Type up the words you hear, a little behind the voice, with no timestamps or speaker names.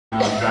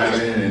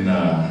went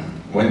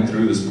and went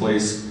through this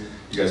place.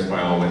 You guys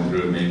probably all went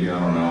through it, maybe, I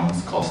don't know.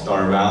 It's called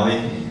Star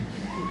Valley.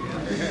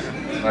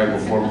 Right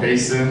before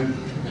Payson.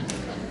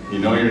 You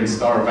know you're in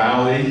Star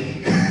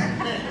Valley.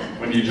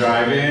 When you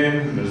drive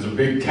in, there's a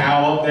big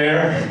cow up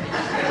there.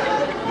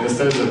 And it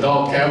says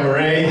Adult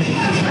Cabaret.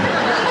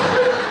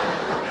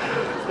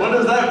 What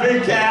is that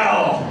big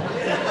cow?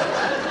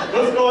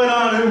 What's going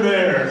on in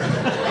there?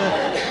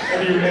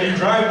 And you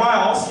drive by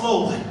all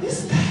slow, like, what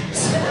is that?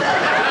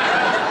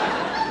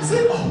 Is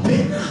it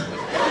open?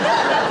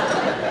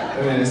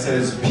 And then it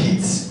says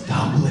Pete's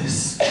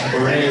Topless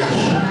Cabaret.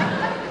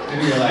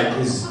 And you're like,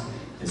 is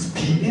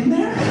Pete in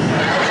there?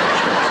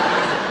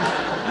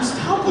 Who's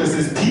topless?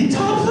 Is Pete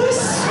topless?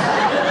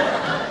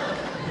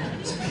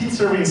 Is Pete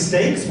serving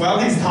steaks while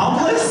he's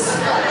topless?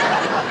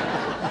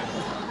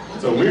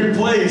 It's a weird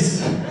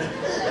place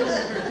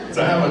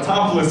to have a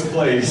topless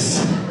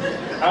place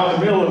out in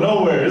the middle of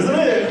nowhere, isn't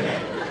it?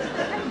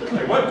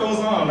 Like, what goes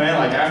on, man?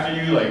 Like after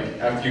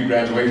you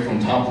graduate from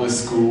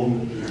topless school,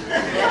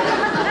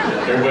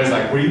 everybody's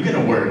like, where are you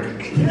gonna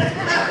work?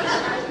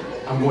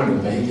 I'm going to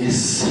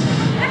Vegas.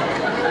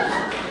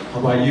 How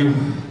about you?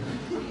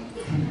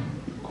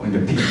 Going to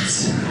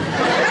Pete's.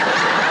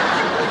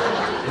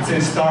 It's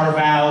in Star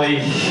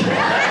Valley.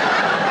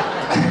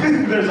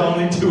 There's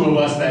only 2 of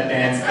us that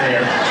dance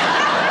there.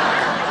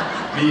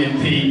 Me and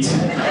Pete.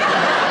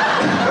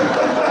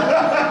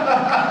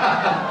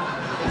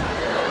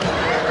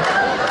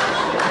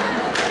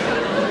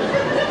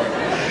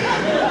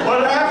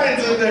 What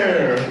happens in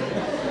there?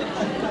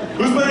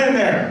 Who's been in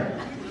there?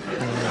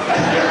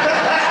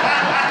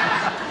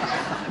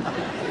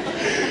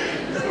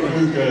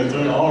 Who's gonna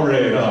turn all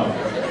red, huh?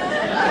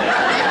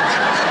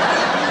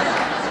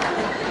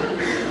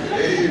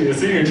 Hey, I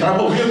see your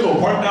tribal vehicle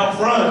parked out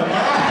front.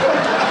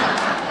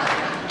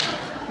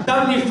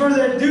 Without any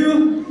further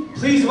ado,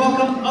 please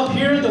welcome up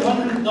here the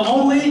one, the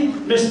only,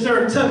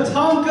 Mr.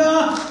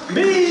 Tatanka,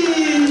 me!